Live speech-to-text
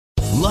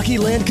Lucky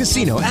Land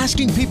Casino,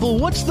 asking people,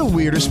 what's the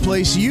weirdest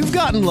place you've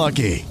gotten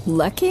lucky?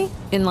 Lucky?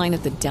 In line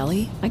at the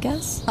deli, I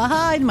guess?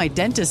 Aha, in my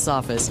dentist's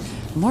office.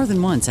 More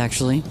than once,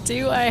 actually.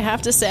 Do I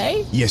have to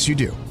say? Yes, you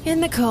do. In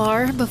the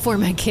car before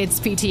my kids'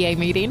 PTA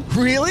meeting.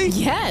 Really?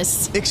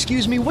 Yes.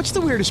 Excuse me, what's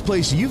the weirdest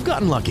place you've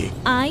gotten lucky?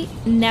 I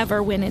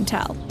never win and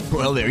tell.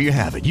 Well, there you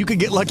have it. You can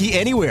get lucky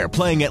anywhere,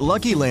 playing at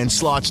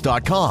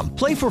LuckyLandSlots.com.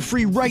 Play for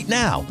free right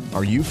now.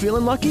 Are you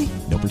feeling lucky?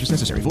 No purchase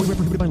necessary. Void where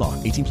prohibited by law.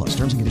 18 plus.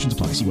 Terms and conditions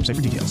apply. See website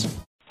for details.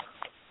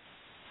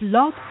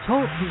 Blog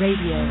Talk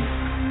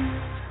Radio.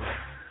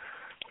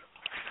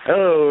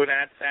 Hello,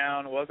 Nats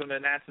Sound. Welcome to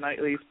Nats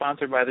Nightly,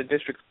 sponsored by the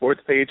District Sports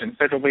page and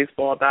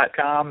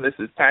FederalBaseball.com. This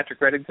is Patrick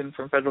Reddington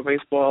from Federal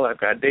Baseball. I've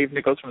got Dave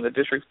Nichols from the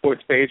District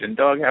Sports page and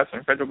Doghouse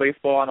from Federal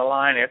Baseball on the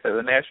line after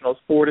the Nationals'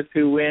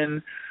 4-2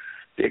 win.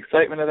 The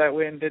excitement of that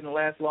win didn't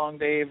last long,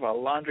 Dave. A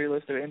laundry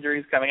list of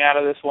injuries coming out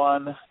of this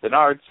one.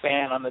 Denard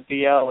Span on the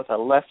DL with a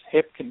left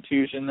hip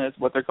contusion is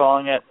what they're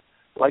calling it.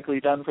 Likely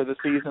done for the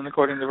season,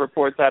 according to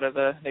reports out of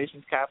the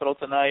nation's capital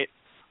tonight.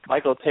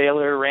 Michael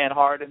Taylor ran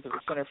hard into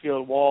the center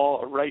field wall,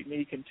 a right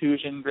knee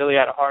contusion, really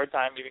had a hard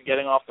time even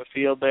getting off the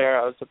field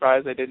there. I was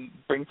surprised they didn't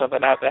bring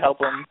something out to help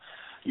him.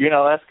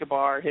 Yunel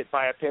Escobar hit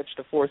by a pitch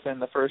to force in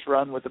the first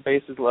run with the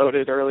bases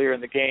loaded earlier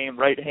in the game.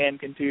 Right hand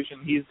contusion,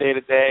 he's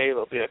day-to-day.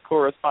 There'll be a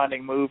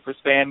corresponding move for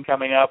Span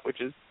coming up,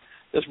 which is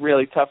just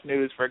really tough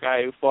news for a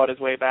guy who fought his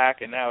way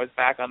back and now is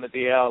back on the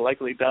DL,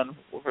 likely done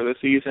for the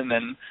season,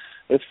 and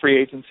with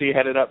free agency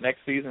headed up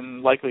next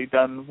season, likely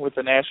done with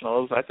the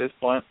Nationals at this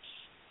point.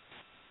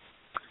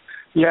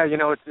 Yeah,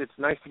 it's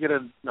nice to get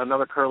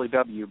another Curly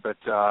W, but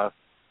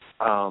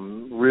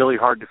really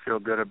hard to feel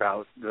good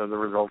about the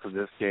result of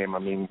this game. I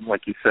mean,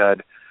 like you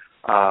said,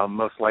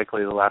 most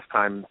likely the last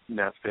time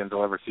Nats fans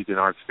will ever see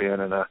Denard Span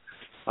in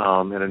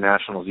a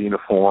Nationals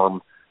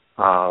uniform.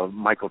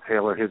 Michael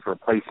Taylor, his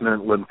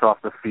replacement, limped off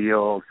the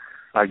field.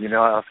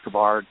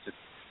 Escobar just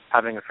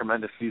having a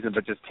tremendous season,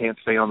 but just can't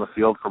stay on the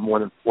field for more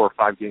than 4 or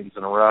 5 games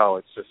in a row.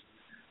 It's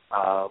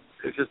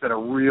just been a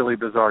really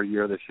bizarre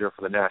year this year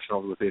for the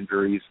Nationals with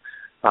injuries.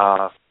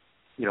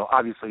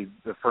 Obviously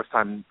the first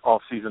time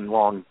all season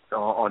long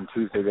on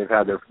Tuesday they've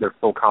had their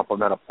full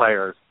complement of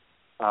players,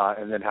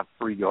 and then have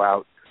 3 go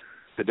out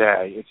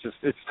today.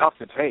 It's tough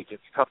to take.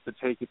 It's tough to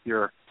take if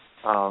you're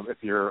a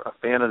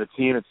fan of the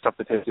team. It's tough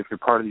to take if you're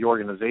part of the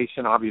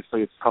organization.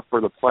 Obviously it's tough for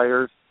the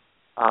players.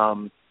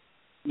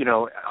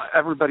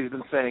 Everybody's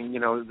been saying,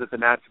 that the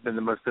Nats have been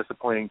the most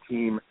disappointing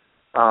team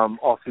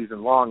all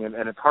season long, and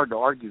it's hard to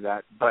argue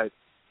that, but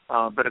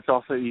it's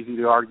also easy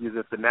to argue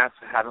that the Nats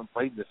haven't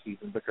played this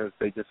season because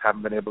they just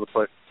haven't been able to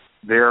put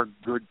their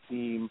good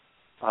team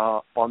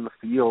on the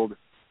field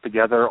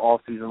together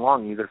all season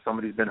long. Either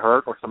somebody's been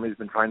hurt or somebody's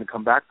been trying to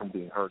come back from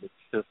being hurt. It's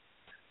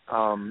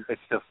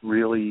just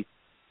really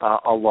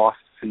a lost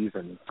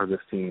season for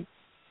this team.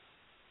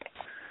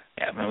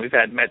 Yeah, I mean, we've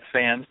had Mets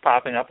fans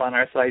popping up on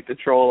our site to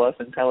troll us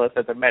and tell us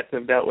that the Mets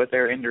have dealt with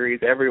their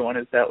injuries. Everyone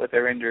has dealt with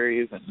their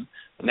injuries, and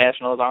the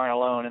Nationals aren't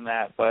alone in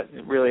that. But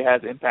it really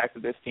has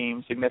impacted this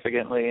team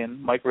significantly,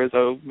 and Mike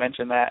Rizzo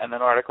mentioned that in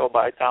an article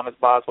by Thomas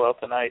Boswell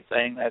tonight,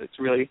 saying that it's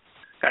really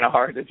kind of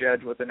hard to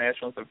judge what the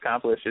Nationals have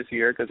accomplished this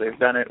year because they've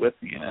done it with,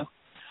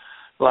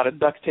 a lot of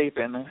duct tape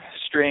and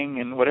string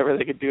and whatever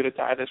they could do to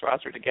tie this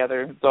roster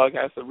together.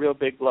 Doghouse, a real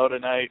big blow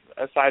tonight,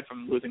 aside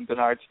from losing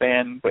Denard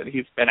Span, but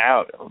he's been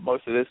out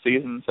most of this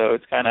season, so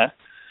it's kind of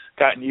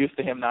gotten used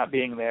to him not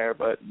being there.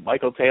 But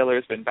Michael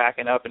Taylor's been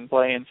backing up and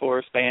playing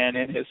for Span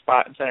in his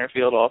spot in center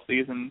field all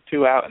season,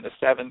 2 out in the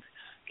 7th.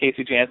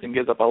 Casey Jansen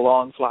gives up a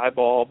long fly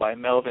ball by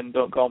Melvin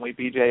Don't Call Me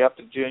BJ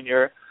Upton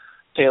Jr.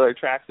 Taylor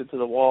tracks it to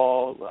the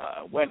wall,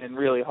 went in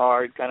really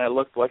hard, kind of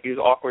looked like he was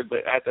awkward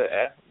at the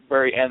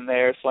very end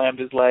there, slammed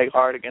his leg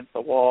hard against the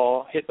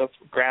wall, hit the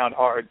ground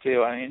hard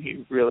too. I mean,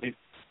 he really,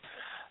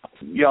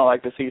 you don't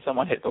like to see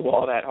someone hit the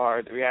wall that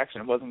hard. The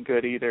reaction wasn't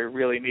good either,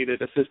 really needed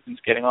assistance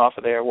getting off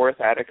of there. Werth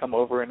had to come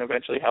over and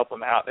eventually help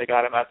him out. They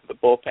got him out to the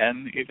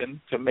bullpen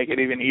even to make it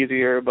even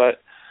easier,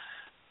 but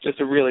just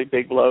a really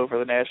big blow for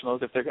the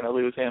Nationals if they're going to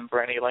lose him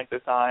for any length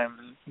of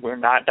time. We're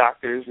not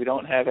doctors. We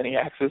don't have any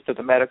access to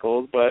the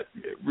medicals, but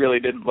it really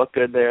didn't look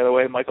good there, the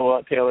way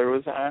Michael Taylor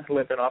was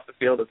limping off the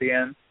field at the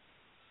end.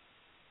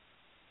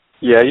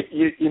 Yeah,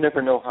 you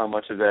never know how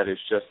much of that is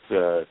just,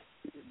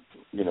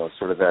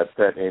 sort of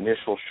that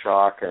initial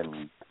shock,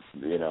 and,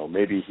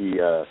 maybe he,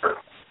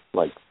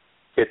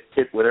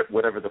 hit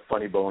whatever the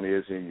funny bone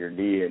is in your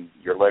knee, and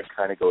your leg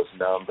kind of goes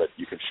numb, but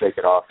you can shake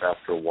it off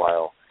after a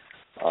while.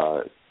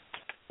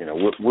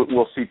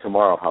 We'll see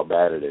tomorrow how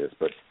bad it is,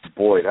 but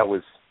boy, that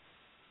was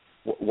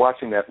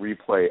watching that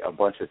replay a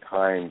bunch of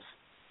times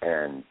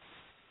and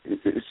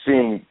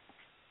seeing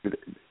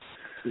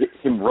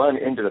him run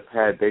into the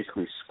pad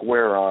basically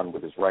square on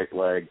with his right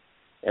leg,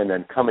 and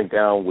then coming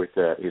down with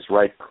his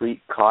right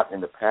cleat caught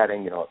in the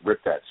padding,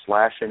 ripped that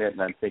slash in it,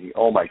 and I'm thinking,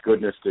 oh my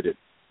goodness, did it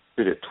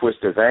twist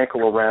his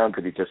ankle around?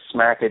 Did he just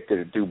smack it? Did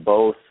it do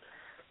both?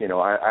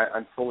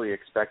 I'm fully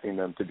expecting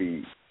them to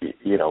be,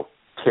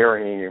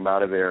 carrying him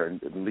out of there and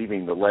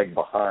leaving the leg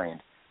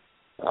behind.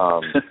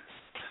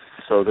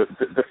 So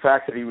the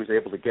fact that he was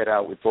able to get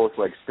out with both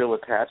legs still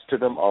attached to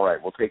them, all right,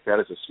 we'll take that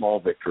as a small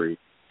victory.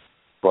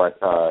 But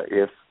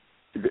if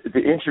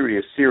the injury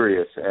is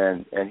serious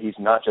and he's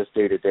not just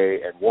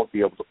day-to-day and won't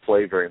be able to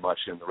play very much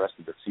in the rest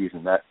of the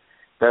season,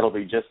 that'll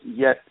be just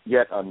yet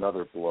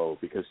another blow,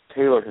 because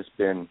Taylor has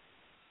been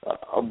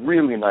a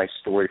really nice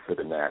story for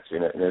the Nats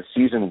in a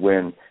season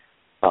when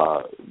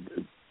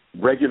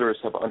regulars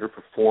have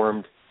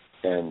underperformed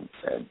and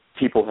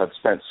people have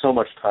spent so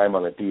much time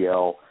on the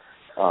DL.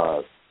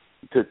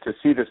 To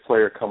see this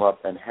player come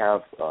up and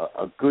have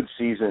a good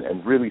season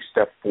and really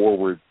step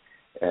forward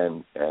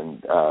and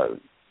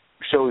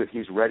show that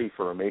he's ready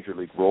for a major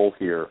league role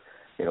here,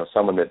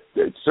 someone that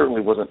it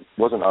certainly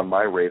wasn't on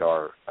my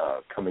radar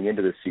coming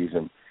into this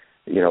season,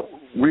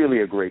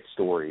 really a great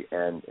story.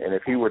 And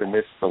if he were to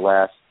miss the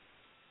last,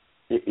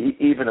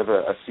 even of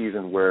a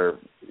season where,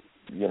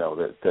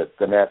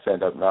 the Nats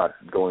end up not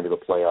going to the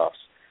playoffs,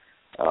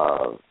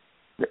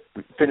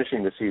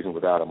 finishing the season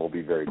without him will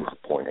be very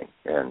disappointing.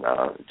 And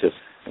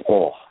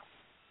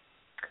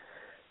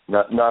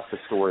not the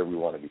story we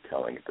want to be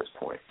telling at this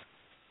point.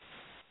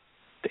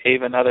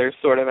 Dave, another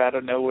sort of out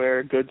of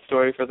nowhere good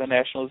story for the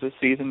Nationals this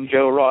season.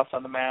 Joe Ross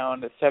on the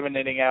mound, a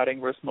 7-inning outing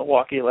versus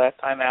Milwaukee last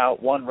time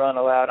out, 1 run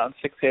allowed on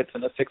 6 hits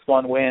and a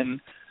 6-1 win.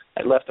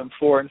 That left him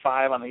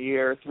 4-5 on the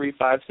year,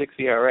 3.56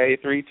 ERA,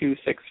 3.26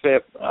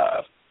 FIP,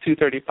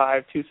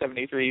 235,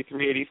 273,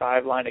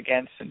 385 line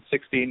against, and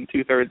 16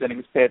 2/3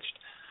 innings pitched.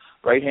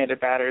 Right-handed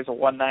batters, a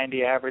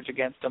 190 average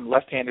against them.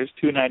 Left-handers,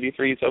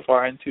 293 so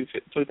far in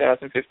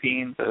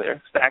 2015, so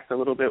they're stacked a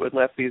little bit with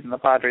lefties in the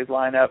Padres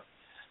lineup.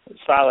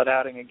 Solid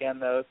outing again,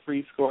 though.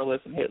 3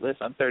 scoreless and hitless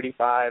on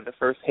 35. The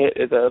first hit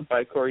is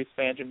by Corey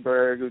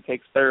Spangenberg, who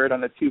takes third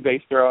on a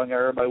 2-base throwing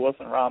error by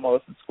Wilson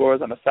Ramos and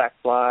scores on a sac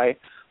fly.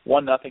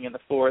 1-0 in the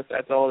fourth.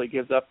 That's all he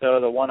gives up,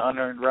 though, the 1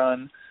 unearned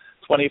run.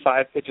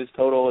 25 pitches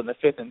total in the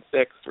 5th and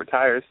 6th.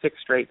 Retires 6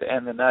 straight to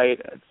end the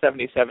night.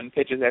 77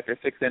 pitches after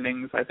 6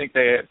 innings. I think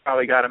they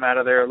probably got him out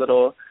of there a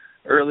little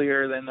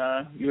earlier than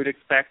you would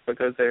expect,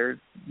 because they're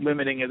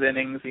limiting his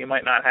innings. He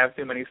might not have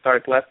too many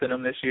starts left in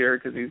him this year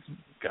because he's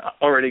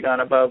already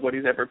gone above what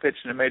he's ever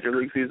pitched in a major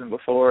league season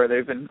before.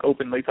 They've been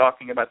openly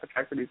talking about the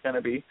fact that he's going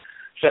to be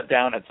shut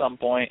down at some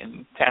point,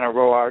 and Tanner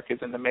Roark is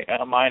in the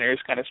minors,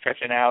 kind of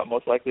stretching out,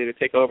 most likely to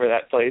take over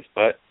that place.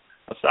 But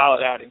a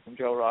solid outing from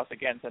Joe Ross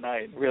again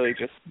tonight. Really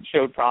just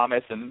showed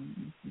promise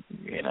and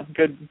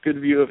good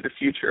view of the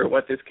future of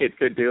what this kid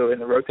could do in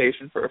the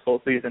rotation for a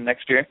full season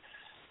next year.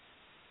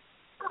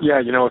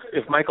 Yeah,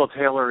 if Michael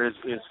Taylor is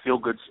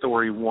feel-good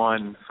story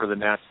 1 for the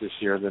Nats this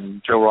year,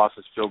 then Joe Ross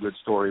is feel-good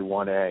story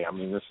 1A. I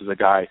mean, this is a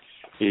guy.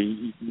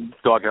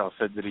 Doghouse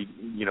said that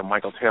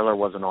Michael Taylor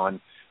wasn't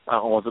on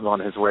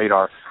his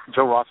radar.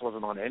 Joe Ross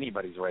wasn't on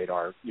anybody's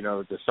radar. At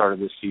the start of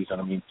this season.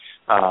 I mean,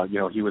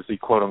 he was the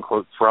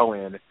quote-unquote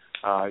throw-in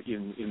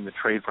in the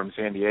trade from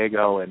San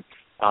Diego, and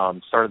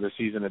started the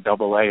season at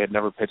AA. Had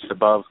never pitched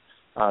above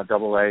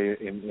AA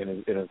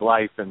in his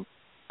life, and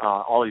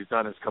all he's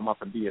done is come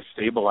up and be a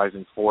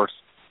stabilizing force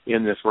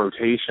in this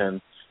rotation,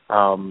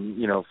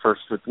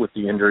 first with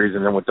the injuries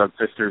and then with Doug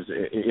Fister's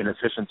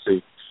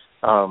inefficiency.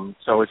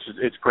 So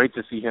it's great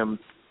to see him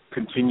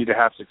continue to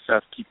have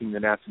success, keeping the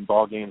Nats in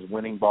ball games,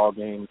 winning ball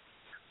games.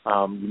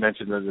 You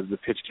mentioned the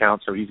pitch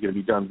count, so he's going to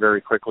be done very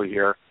quickly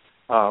here.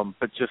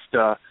 But just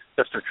a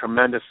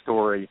tremendous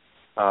story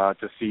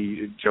to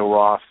see Joe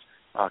Ross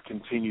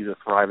continue to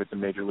thrive at the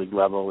major league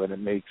level, and it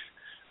makes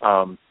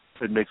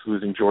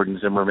losing Jordan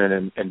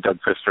Zimmerman and Doug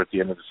Fister at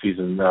the end of the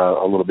season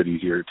a little bit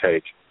easier to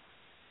take.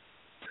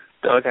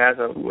 Doug,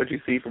 what did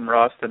you see from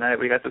Ross tonight?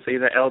 We got to see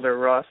the elder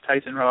Ross,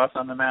 Tyson Ross,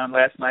 on the mound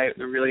last night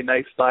with a really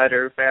nice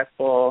slider,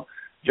 fastball.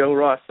 Joe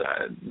Ross,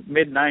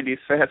 mid-90s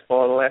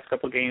fastball the last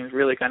couple of games,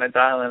 really kind of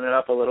dialing it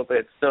up a little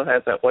bit. Still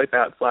has that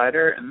wipeout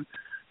slider, and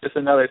just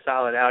another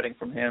solid outing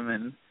from him.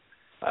 And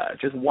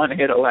just 1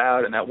 hit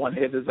allowed, and that 1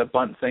 hit is a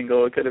bunt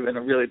single. It could have been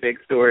a really big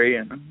story,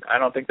 and I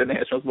don't think the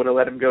Nationals would have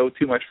let him go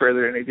too much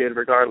further than he did,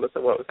 regardless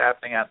of what was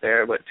happening out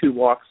there. But 2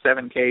 walks,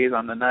 7 Ks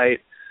on the night.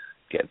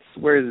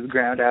 Where's his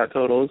ground out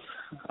totals?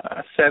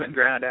 7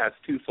 ground outs,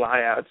 2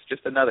 fly outs.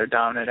 Just another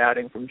dominant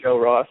outing from Joe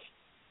Ross.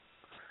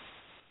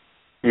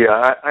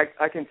 Yeah,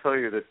 I can tell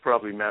you that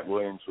probably Matt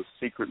Williams was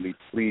secretly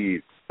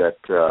pleased that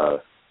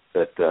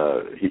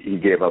he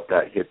gave up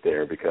that hit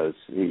there, because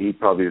he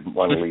probably didn't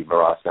want to leave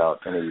Ross out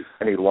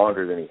any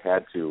longer than he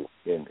had to,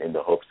 in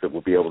the hopes that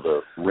we'll be able to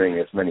wring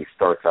as many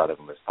starts out of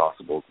him as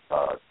possible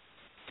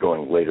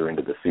going later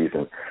into the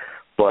season.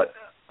 But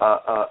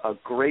a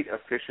great,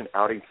 efficient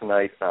outing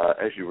tonight,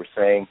 as you were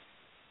saying.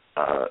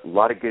 A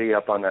lot of giddy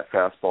up on that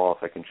fastball,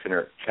 if I can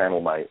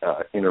channel my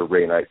inner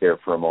Ray Knight there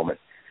for a moment.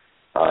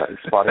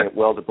 Spotting it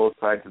well to both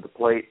sides of the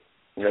plate.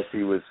 Yes,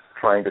 he was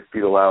trying to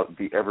feel out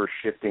the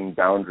ever-shifting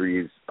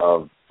boundaries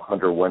of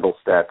Hunter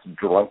Wendelstadt's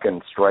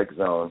drunken strike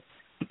zone.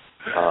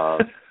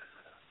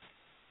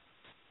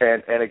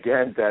 And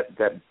again,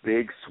 that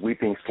big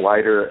sweeping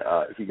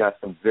slider, he got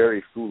some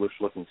very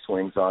foolish-looking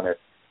swings on it.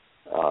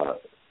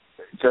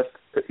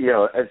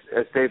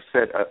 As Dave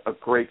said, a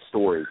great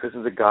story. This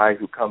is a guy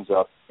who comes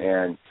up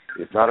and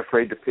is not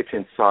afraid to pitch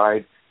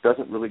inside.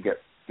 Doesn't really get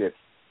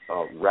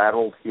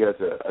rattled. He has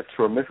a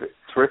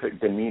terrific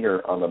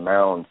demeanor on the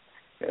mound.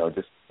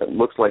 Just it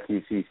looks like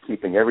he's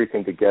keeping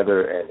everything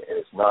together and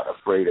is not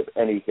afraid of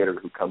any hitter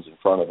who comes in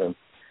front of him.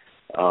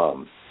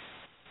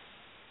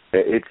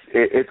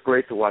 It's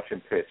great to watch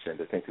him pitch and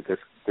to think that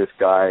this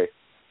guy,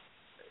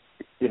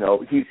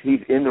 he's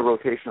in the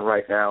rotation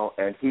right now,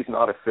 and he's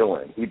not a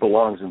fill-in. He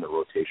belongs in the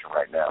rotation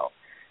right now.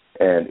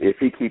 And if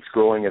he keeps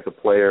growing as a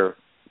player,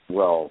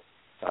 well,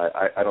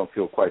 I don't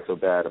feel quite so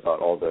bad about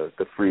all the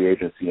free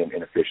agency and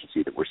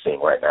inefficiency that we're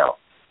seeing right now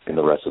in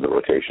the rest of the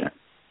rotation.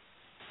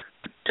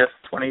 Just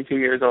 22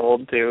 years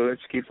old, too, which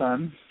keeps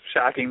on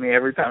shocking me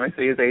every time I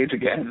see his age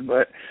again.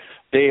 But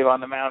Dave on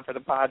the mound for the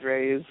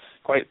Padres,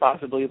 quite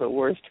possibly the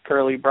worst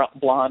curly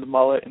blonde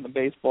mullet in the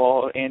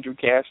baseball, Andrew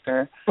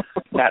Kastner.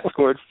 Nats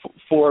scored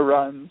 4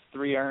 runs,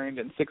 3 earned,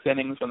 in 6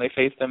 innings when they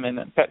faced him in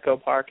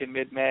Petco Park in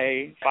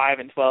mid-May.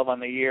 5-12 on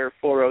the year,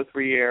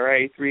 4.03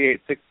 ERA,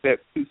 3.86 BIP,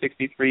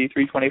 263,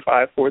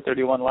 325,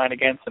 431 line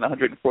against, and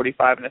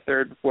 145 and a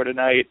third before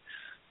tonight.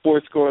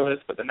 4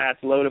 scoreless, but the Nats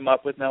load him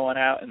up with no one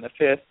out in the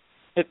 5th.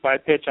 Hit by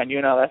pitch on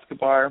Yunel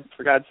Escobar.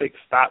 For God's sake,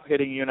 stop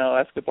hitting Yunel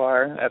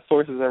Escobar. That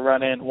forces a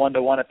run in,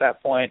 1-1 at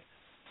that point.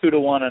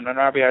 2-1 on an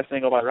RBI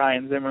single by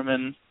Ryan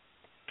Zimmerman.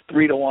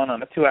 3-1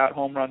 on a 2-out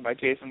home run by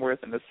Jayson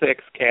Werth in the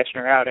 6th.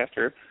 Cashner out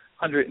after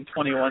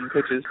 121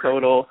 pitches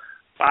total.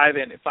 5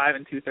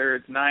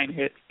 2/3, 9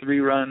 hits, 3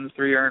 runs,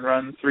 3 earned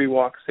runs, 3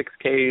 walks, 6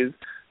 Ks.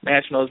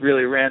 Nationals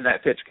really ran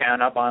that pitch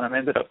count up on him.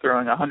 Ended up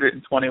throwing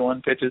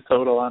 121 pitches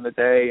total on the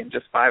day in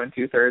just 5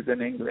 2/3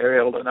 innings. They were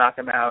able to knock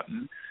him out,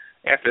 and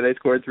after they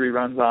scored 3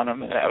 runs on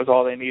him, that was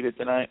all they needed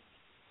tonight.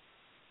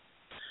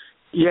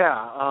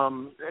 Yeah,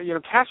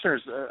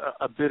 Kastner's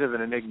a bit of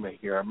an enigma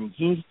here. I mean,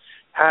 he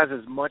has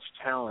as much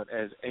talent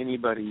as any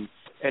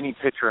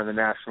pitcher in the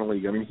National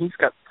League. I mean, he's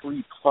got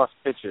 3+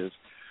 pitches.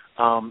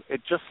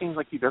 It just seems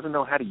like he doesn't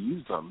know how to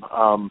use them.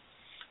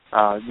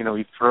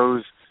 He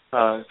throws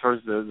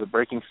the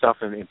breaking stuff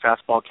in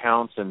fastball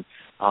counts, and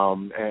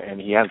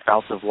he has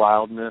bouts of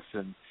wildness,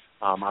 and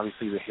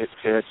obviously the hit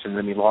pitch, and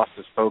then he lost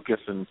his focus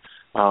and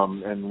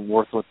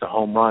Werth with the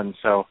home run.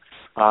 So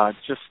with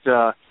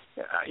a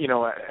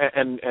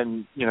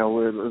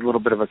little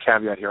bit of a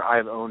caveat here, I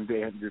have owned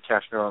Andrew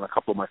Kastner on a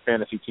couple of my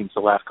fantasy teams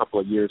the last couple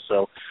of years,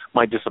 so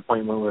my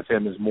disappointment with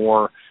him is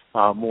more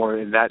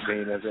in that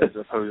vein as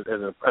opposed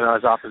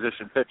as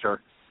opposition pitcher.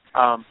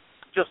 And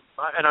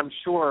I'm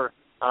sure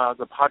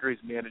the Padres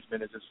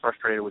management is as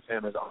frustrated with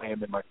him as I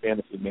am in my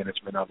fantasy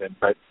management of him.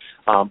 But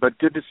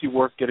good to see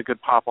Werth get a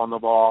good pop on the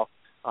ball.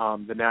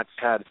 The Nats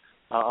had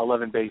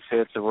 11 base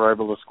hits and were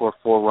able to score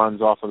 4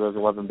 runs off of those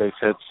 11 base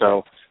hits.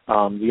 So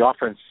the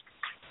offense,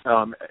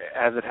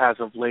 as it has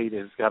of late,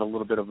 has got a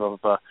little bit of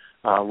a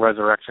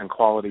resurrection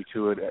quality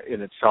to it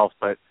in itself.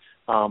 But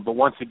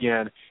once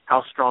again,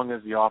 how strong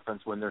is the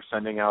offense when they're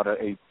sending out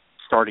a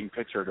starting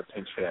pitcher to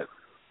pinch hit?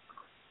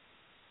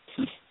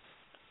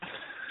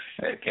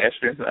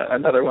 Kastner's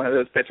another one of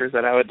those pitchers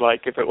that I would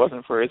like if it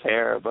wasn't for his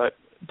hair. But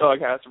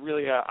doghouse,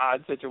 really an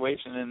odd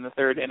situation in the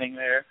 3rd inning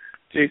there.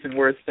 Jayson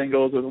Werth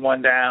singles with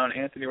 1 down.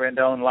 Anthony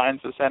Rendon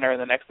lines the center in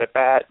the next at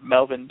bat.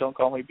 Melvin, don't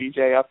call me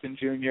BJ Upton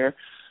Jr.,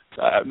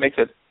 makes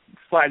a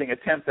sliding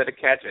attempt at a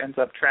catch, ends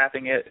up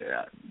trapping it.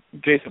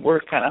 Jayson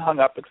Werth kind of hung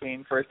up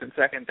between first and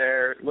second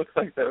there. It looks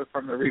like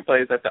from the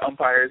replays that the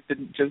umpires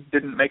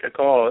didn't make a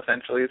call,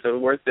 essentially, so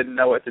Werth didn't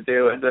know what to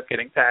do, ends up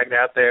getting tagged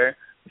out there.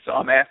 We saw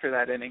him after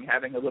that inning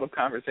having a little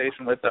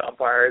conversation with the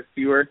umpires. If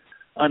you were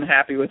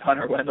unhappy with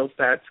Hunter Wendell's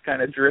stats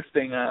kind of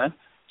drifting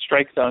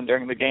strike zone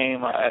during the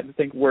game, I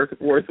think Werth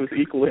was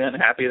equally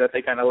unhappy that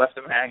they kind of left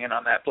him hanging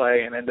on that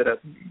play and ended up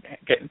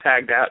getting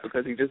tagged out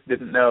because he just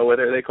didn't know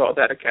whether they called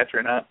that a catch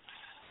or not.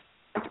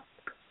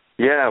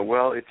 Yeah,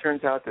 well, it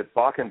turns out that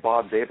Bach and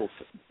Bob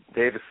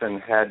Davison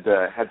had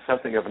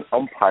something of an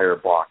umpire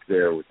block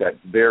there with that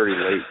very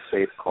late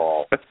safe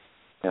call.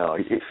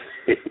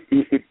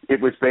 It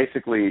was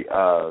basically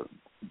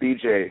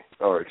BJ,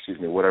 or excuse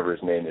me, whatever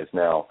his name is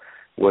now,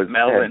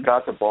 had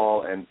got the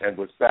ball and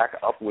was back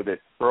up with it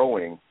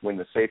throwing when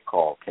the safe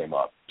call came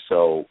up.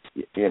 So,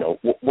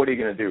 what are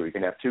you going to do? You're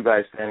going to have 2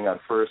 guys standing on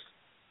first,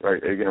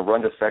 right? Are you going to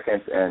run to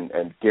second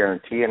and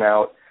guarantee an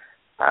out,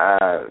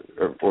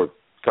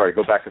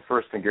 go back to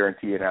first and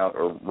guarantee an out,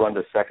 or run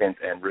to second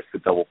and risk a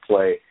double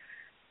play?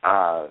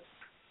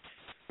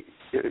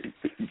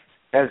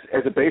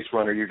 As a base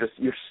runner,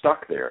 you're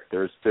stuck there.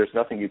 There's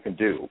nothing you can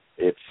do.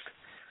 It's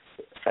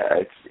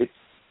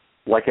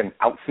like an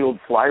outfield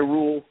fly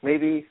rule,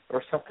 maybe,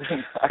 or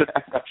something. I'm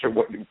not sure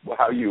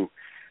how you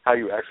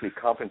actually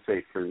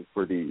compensate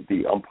for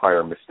the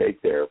umpire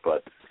mistake there,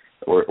 but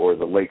or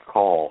the late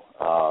call.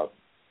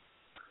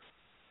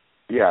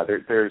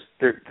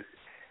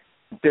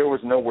 There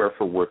was nowhere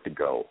for Werth to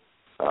go.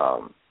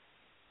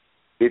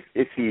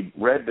 If he'd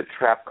read the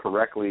trap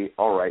correctly,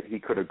 all right, he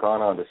could have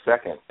gone on to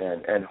second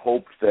and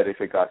hoped that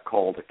if it got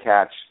called a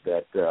catch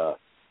that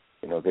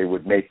they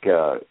would make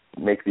the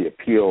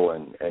appeal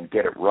and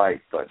get it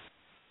right. But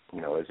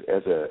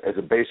as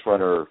a base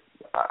runner,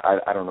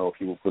 I don't know if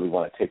you really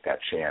want to take that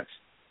chance.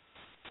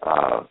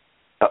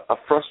 A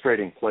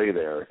frustrating play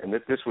there, and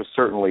this was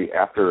certainly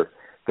after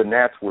the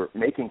Nats were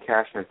making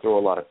Cashner throw a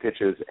lot of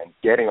pitches and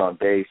getting on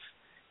base.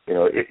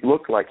 It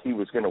looked like he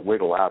was going to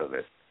wiggle out of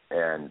it,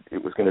 and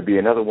it was going to be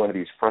another one of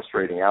these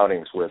frustrating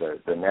outings where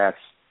the Nats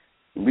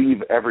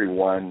leave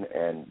everyone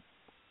and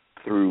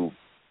through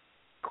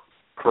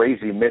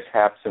crazy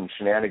mishaps and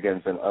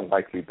shenanigans and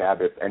unlikely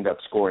BABIP end up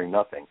scoring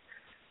nothing.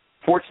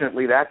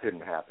 Fortunately, that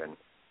didn't happen,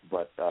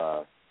 but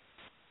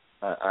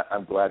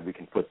I'm glad we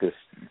can put this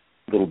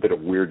little bit of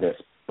weirdness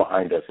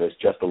behind us as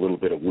just a little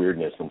bit of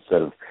weirdness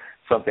instead of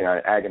something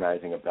I'm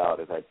agonizing about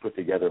as I put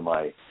together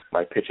my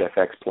Pitch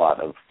FX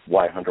plot of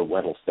why Hunter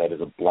Wendelstedt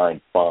is a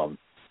blind bum.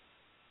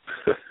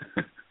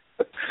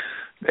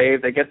 They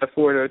get the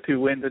 4-2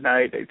 win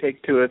tonight. They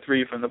take 2 of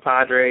 3 from the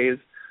Padres.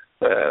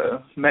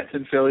 The Mets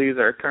and Phillies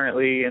are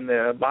currently in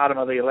the bottom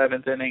of the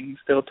 11th inning,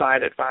 still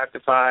tied at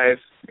 5-5.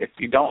 If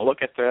you don't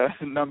look at the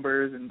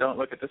numbers and don't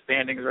look at the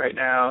standings right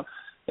now,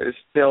 there's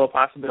still a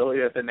possibility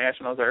that the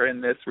Nationals are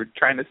in this. We're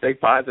trying to stay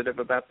positive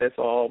about this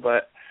all,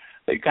 but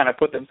they kind of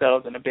put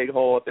themselves in a big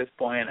hole at this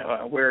point.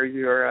 Where is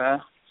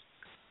your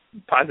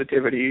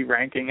positivity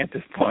ranking at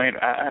this point?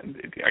 Are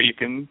you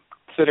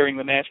considering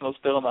the Nationals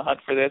still in the hunt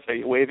for this? Are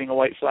you waving a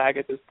white flag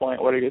at this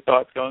point? What are your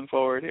thoughts going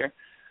forward here?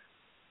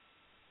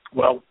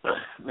 Well,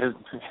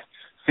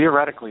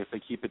 theoretically, if they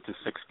keep it to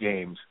 6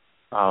 games,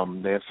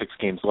 they have 6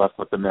 games left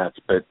with the Mets.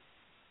 But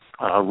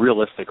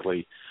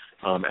realistically,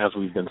 as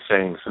we've been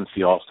saying since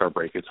the All-Star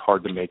break, it's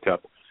hard to make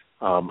up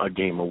a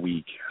game a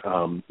week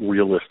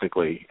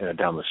realistically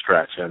down the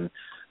stretch. And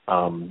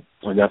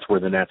that's where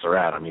the Nets are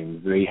at. I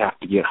mean, they have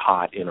to get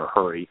hot in a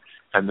hurry.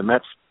 And the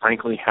Mets,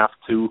 frankly, have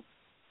to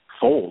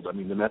fold. I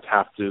mean, the Mets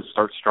have to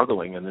start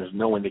struggling, and there's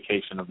no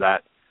indication of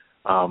that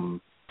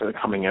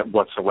coming at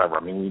whatsoever. I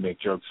mean, we make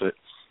jokes that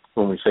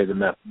when we say the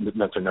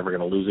Mets are never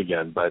going to lose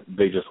again, but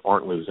they just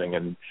aren't losing,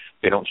 and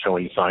they don't show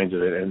any signs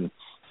of it. And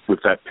with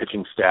that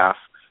pitching staff,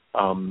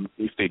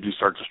 if they do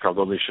start to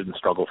struggle, they shouldn't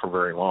struggle for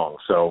very long.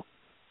 So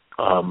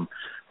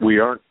we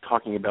aren't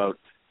talking about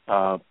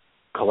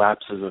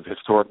collapses of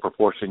historic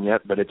proportion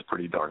yet, but it's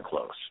pretty darn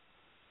close.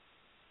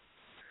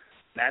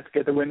 Nats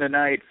get the win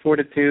tonight,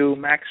 4-2.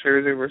 Max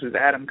Scherzer versus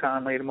Adam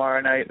Conley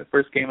tomorrow night. The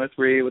first game of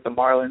 3 with the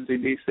Marlins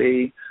in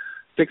D.C.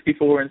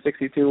 64 and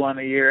 62 on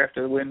the year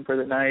after the win for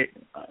the night.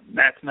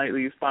 Nats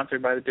Nightly is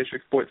sponsored by the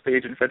District Sports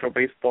page and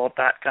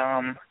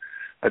federalbaseball.com.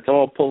 That's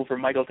all pulled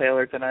from Michael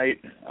Taylor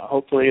tonight.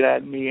 Hopefully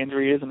that knee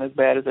injury isn't as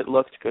bad as it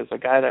looked, because a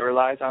guy that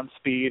relies on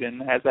speed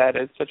and has that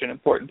as such an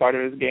important part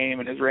of his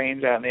game and his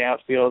range out in the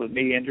outfield, a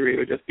knee injury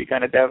would just be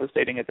kind of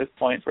devastating at this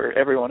point for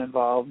everyone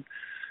involved.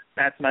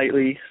 Nats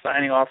Nightly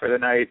signing off for the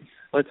night.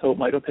 Let's hope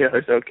Michael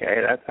Taylor's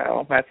okay. That's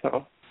how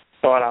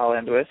thought I'll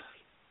end with.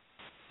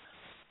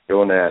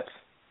 Go Nats.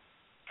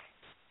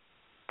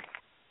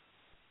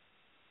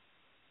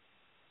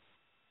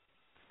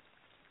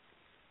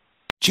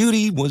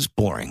 Judy was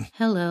boring.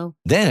 Hello.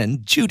 Then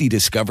Judy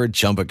discovered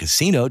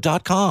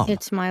ChumbaCasino.com.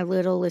 It's my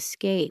little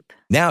escape.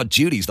 Now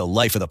Judy's the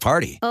life of the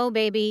party. Oh,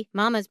 baby,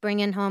 mama's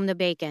bringing home the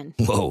bacon.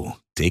 Whoa,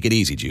 take it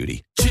easy,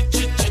 Judy.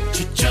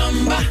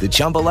 The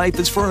Chumba life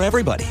is for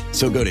everybody.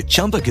 So go to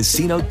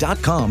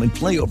ChumbaCasino.com and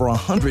play over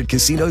 100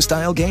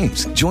 casino-style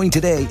games. Join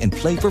today and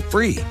play for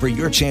free for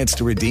your chance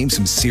to redeem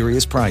some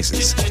serious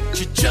prizes.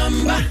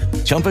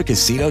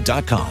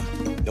 ChumbaCasino.com.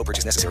 No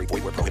purchase necessary.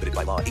 Void where prohibited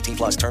by law.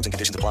 18+ terms and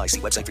conditions apply. See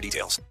website for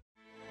details.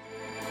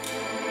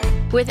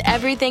 With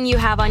everything you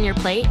have on your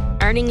plate,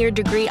 earning your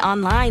degree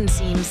online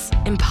seems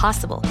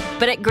impossible.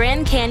 But at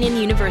Grand Canyon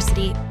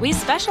University, we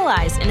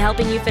specialize in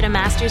helping you fit a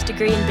master's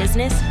degree in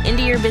business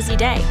into your busy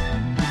day.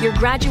 Your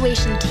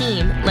graduation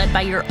team, led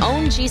by your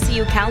own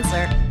GCU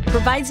counselor,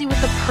 provides you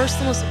with the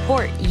personal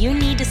support you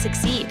need to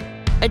succeed.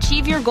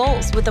 Achieve your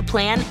goals with a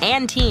plan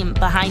and team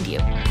behind you.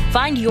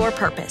 Find your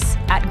purpose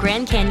at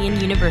Grand Canyon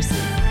University.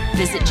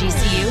 Visit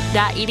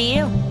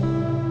gcu.edu.